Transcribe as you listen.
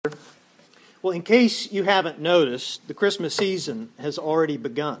Well, in case you haven't noticed, the Christmas season has already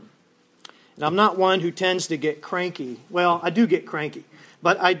begun. And I'm not one who tends to get cranky. Well, I do get cranky,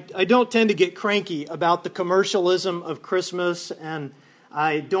 but I don't tend to get cranky about the commercialism of Christmas, and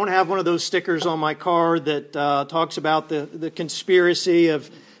I don't have one of those stickers on my car that talks about the conspiracy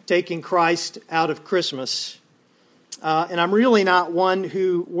of taking Christ out of Christmas. And I'm really not one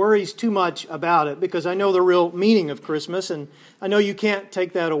who worries too much about it because I know the real meaning of Christmas, and I know you can't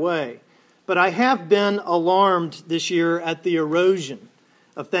take that away. But I have been alarmed this year at the erosion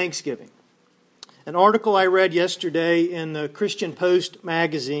of Thanksgiving. An article I read yesterday in the Christian Post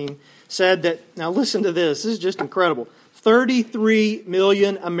magazine said that, now listen to this is just incredible, 33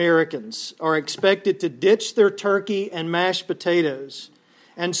 million Americans are expected to ditch their turkey and mashed potatoes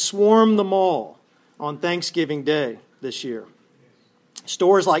and swarm the mall on Thanksgiving Day this year.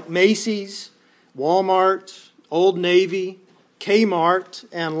 Stores like Macy's, Walmart, Old Navy, Kmart,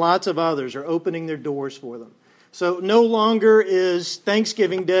 and lots of others are opening their doors for them. So no longer is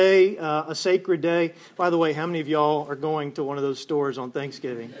Thanksgiving Day a sacred day. By the way, how many of y'all are going to one of those stores on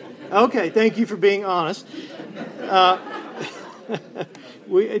Thanksgiving? Okay, thank you for being honest.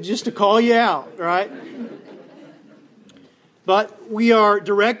 Just to call you out, right? But we are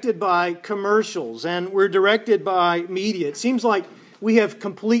directed by commercials and we're directed by media. It seems like we have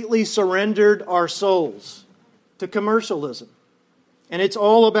completely surrendered our souls to commercialism. And it's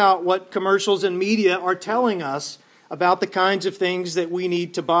all about what commercials and media are telling us about the kinds of things that we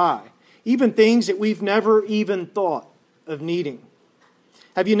need to buy. Even things that we've never even thought of needing.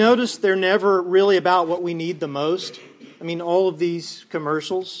 Have you noticed they're never really about what we need the most? I mean, all of these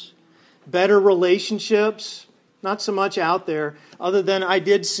commercials. Better relationships, not so much out there, other than I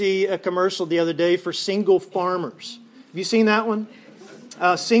did see a commercial the other day for single farmers. Have you seen that one?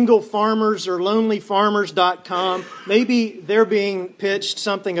 Single farmers or lonelyfarmers.com. Maybe they're being pitched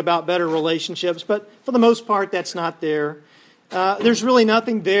something about better relationships, but for the most part, that's not there. There's really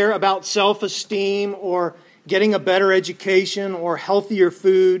nothing there about self-esteem or getting a better education or healthier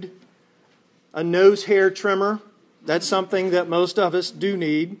food. A nose hair trimmer. That's something that most of us do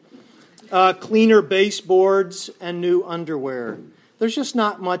need. Cleaner baseboards and new underwear. There's just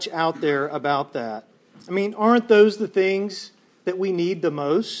not much out there about that. I mean, aren't those the things that we need the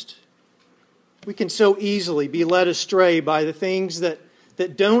most? We can so easily be led astray by the things that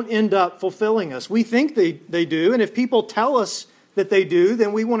don't end up fulfilling us. We think they do, and if people tell us that they do,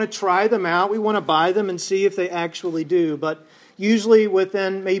 then we want to try them out. We want to buy them and see if they actually do. But usually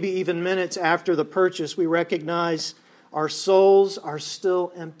within maybe even minutes after the purchase, we recognize our souls are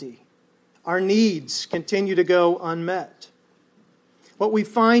still empty. Our needs continue to go unmet. What we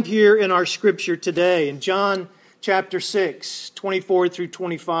find here in our scripture today, in John chapter 6, 24 through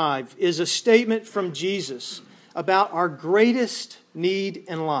 25, is a statement from Jesus about our greatest need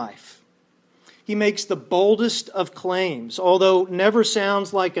in life. He makes the boldest of claims, although never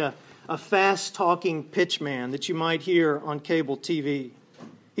sounds like a fast-talking pitchman that you might hear on cable TV.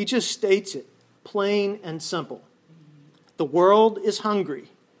 He just states it, plain and simple. The world is hungry,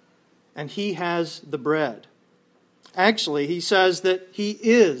 and He has the bread. Actually, He says that He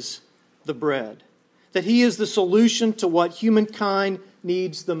is the bread, that He is the solution to what humankind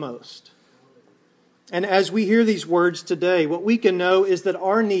needs the most. And as we hear these words today, what we can know is that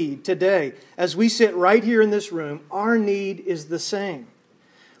our need today, as we sit right here in this room, our need is the same.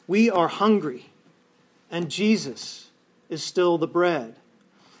 We are hungry, and Jesus is still the bread.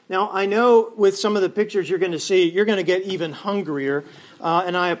 Now, I know with some of the pictures you're going to see, you're going to get even hungrier,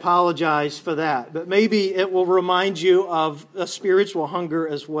 and I apologize for that. But maybe it will remind you of a spiritual hunger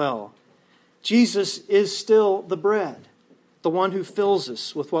as well. Jesus is still the bread, the one who fills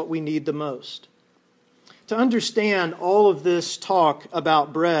us with what we need the most. To understand all of this talk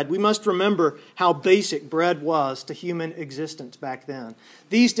about bread, we must remember how basic bread was to human existence back then.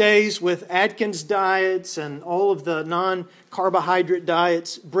 These days, with Atkins diets and all of the non-carbohydrate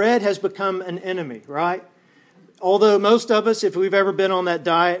diets, bread has become an enemy, right? Although most of us, if we've ever been on that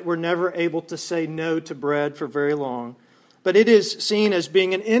diet, we're never able to say no to bread for very long. But it is seen as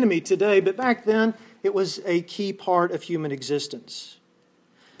being an enemy today. But back then, it was a key part of human existence.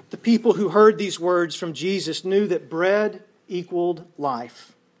 The people who heard these words from Jesus knew that bread equaled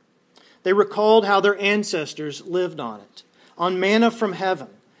life. They recalled how their ancestors lived on it, on manna from heaven,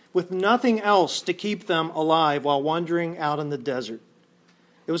 with nothing else to keep them alive while wandering out in the desert.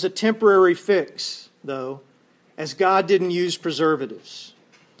 It was a temporary fix, though, as God didn't use preservatives.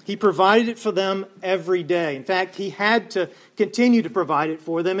 He provided it for them every day. In fact, He had to continue to provide it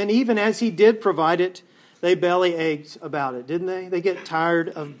for them, and even as He did provide it, they belly ached about it, didn't they? They get tired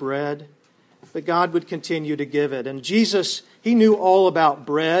of bread, but God would continue to give it. And Jesus He knew all about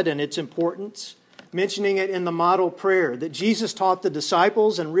bread and its importance, mentioning it in the model prayer that Jesus taught the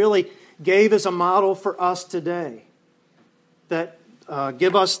disciples and really gave as a model for us today. That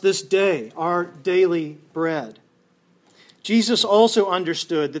give us this day our daily bread. Jesus also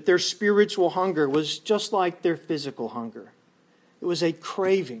understood that their spiritual hunger was just like their physical hunger. It was a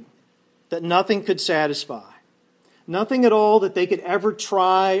craving that nothing could satisfy. Nothing at all that they could ever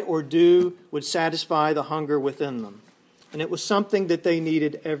try or do would satisfy the hunger within them. And it was something that they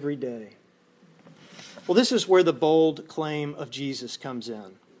needed every day. Well, this is where the bold claim of Jesus comes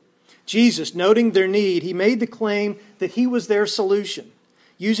in. Jesus, noting their need, he made the claim that he was their solution,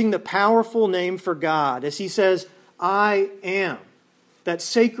 using the powerful name for God. As he says, I am. That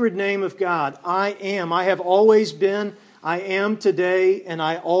sacred name of God, I am. I have always been, I am today, and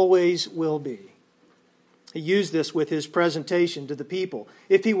I always will be. He used this with his presentation to the people.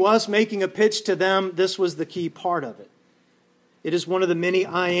 If he was making a pitch to them, this was the key part of it. It is one of the many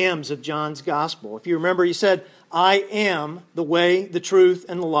I ams of John's gospel. If you remember, he said, I am the way, the truth,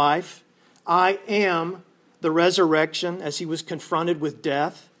 and the life. I am the resurrection as he was confronted with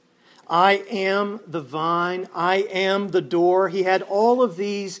death. I am the vine. I am the door. He had all of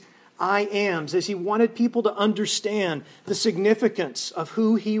these I ams as he wanted people to understand the significance of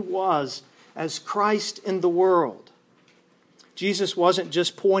who he was as Christ in the world. Jesus wasn't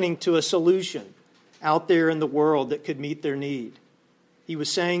just pointing to a solution out there in the world that could meet their need. He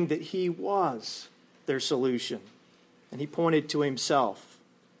was saying that he was their solution, and he pointed to himself.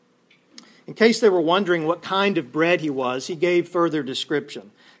 In case they were wondering what kind of bread he was, he gave further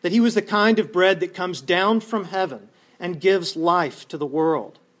description, that he was the kind of bread that comes down from heaven and gives life to the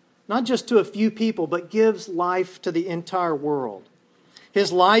world. Not just to a few people, but gives life to the entire world.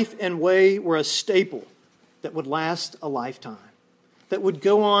 His life and way were a staple that would last a lifetime, that would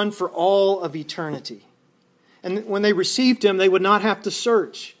go on for all of eternity. And when they received him, they would not have to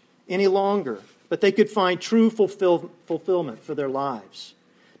search any longer, but they could find true fulfillment for their lives.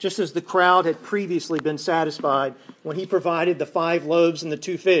 Just as the crowd had previously been satisfied when he provided the 5 loaves and the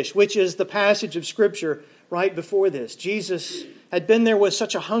 2 fish, which is the passage of Scripture right before this. Jesus had been there with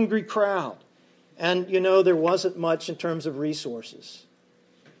such a hungry crowd, and there wasn't much in terms of resources.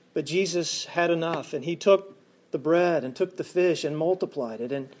 But Jesus had enough, and he took the bread and took the fish and multiplied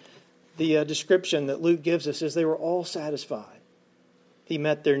it. And the description that Luke gives us is they were all satisfied. He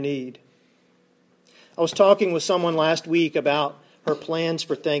met their need. I was talking with someone last week about her plans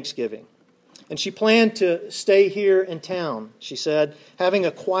for Thanksgiving. And she planned to stay here in town, she said, having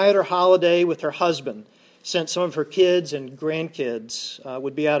a quieter holiday with her husband, since some of her kids and grandkids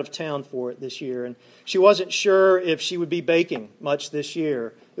would be out of town for it this year. And she wasn't sure if she would be baking much this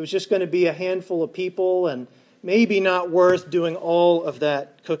year. It was just going to be a handful of people and maybe not worth doing all of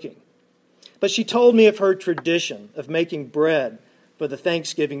that cooking. But she told me of her tradition of making bread for the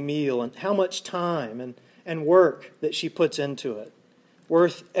Thanksgiving meal and how much time and work that she puts into it,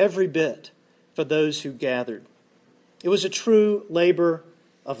 worth every bit for those who gathered. It was a true labor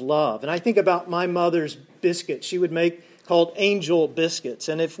of love. And I think about my mother's biscuits she would make called angel biscuits.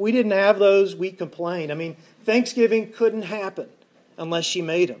 And if we didn't have those, we complained. Thanksgiving couldn't happen unless she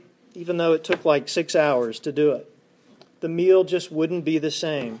made them, even though it took like 6 hours to do it. The meal just wouldn't be the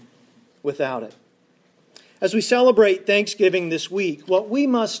same without it. As we celebrate Thanksgiving this week, what we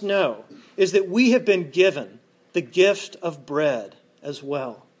must know is that we have been given the gift of bread as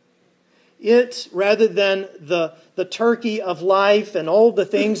well. It, rather than the turkey of life and all the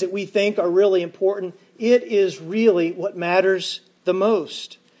things that we think are really important, it is really what matters the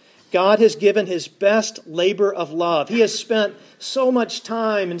most. God has given his best labor of love. He has spent so much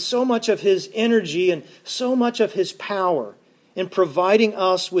time and so much of his energy and so much of his power in providing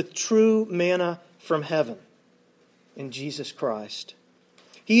us with true manna from heaven in Jesus Christ.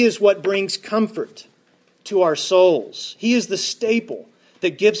 He is what brings comfort to our souls. He is the staple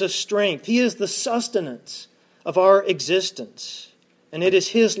that gives us strength. He is the sustenance of our existence. And it is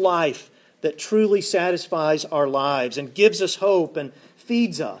his life that truly satisfies our lives and gives us hope and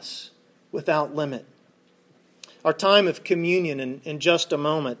feeds us without limit. Our time of communion in just a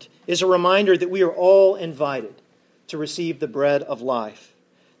moment is a reminder that we are all invited to receive the bread of life.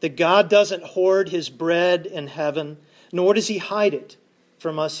 That God doesn't hoard his bread in heaven, nor does he hide it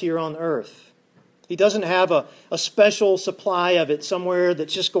from us here on earth. He doesn't have a special supply of it somewhere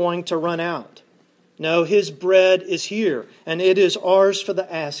that's just going to run out. No, his bread is here, and it is ours for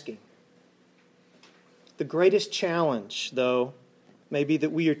the asking. The greatest challenge, though, may be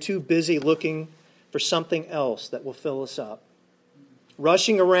that we are too busy looking for something else that will fill us up.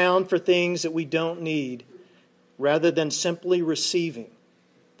 Rushing around for things that we don't need, rather than simply receiving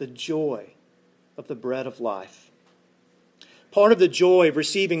the joy of the bread of life. Part of the joy of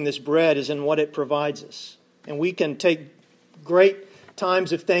receiving this bread is in what it provides us. And we can take great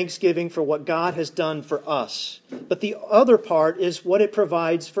times of thanksgiving for what God has done for us. But the other part is what it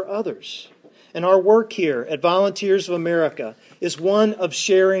provides for others. And our work here at Volunteers of America is one of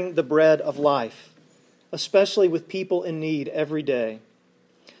sharing the bread of life, especially with people in need every day.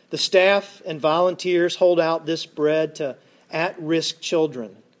 The staff and volunteers hold out this bread to at-risk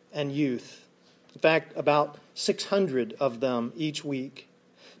children and youth. In fact, about 600 of them each week.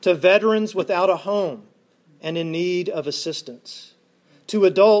 To veterans without a home and in need of assistance. To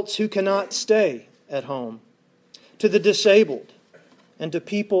adults who cannot stay at home. To the disabled and to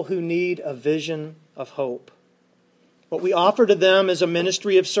people who need a vision of hope. What we offer to them is a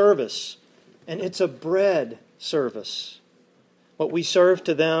ministry of service, and it's a bread service. What we serve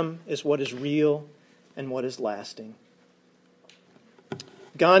to them is what is real and what is lasting.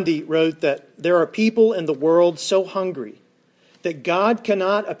 Gandhi wrote that there are people in the world so hungry that God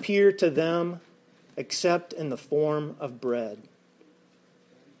cannot appear to them except in the form of bread.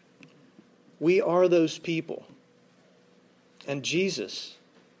 We are those people, and Jesus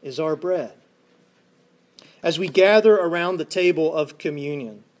is our bread. As we gather around the table of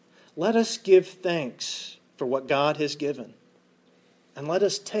communion, let us give thanks for what God has given, and let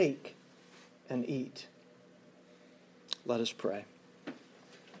us take and eat. Let us pray.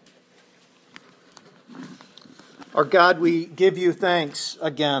 Our God, we give you thanks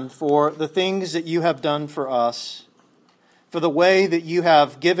again for the things that you have done for us, for the way that you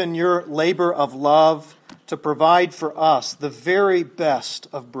have given your labor of love to provide for us the very best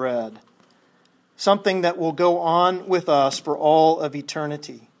of bread, something that will go on with us for all of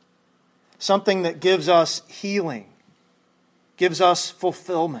eternity, something that gives us healing, gives us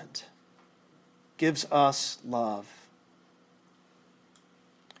fulfillment, gives us love.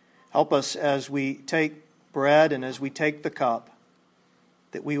 Help us as we take bread and as we take the cup,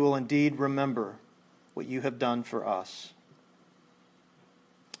 that we will indeed remember what you have done for us.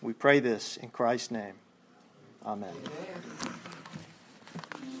 We pray this in Christ's name. Amen.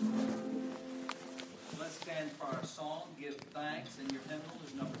 Let's stand for our song, Give Thanks, and your hymnal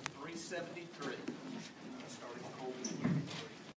is number 373.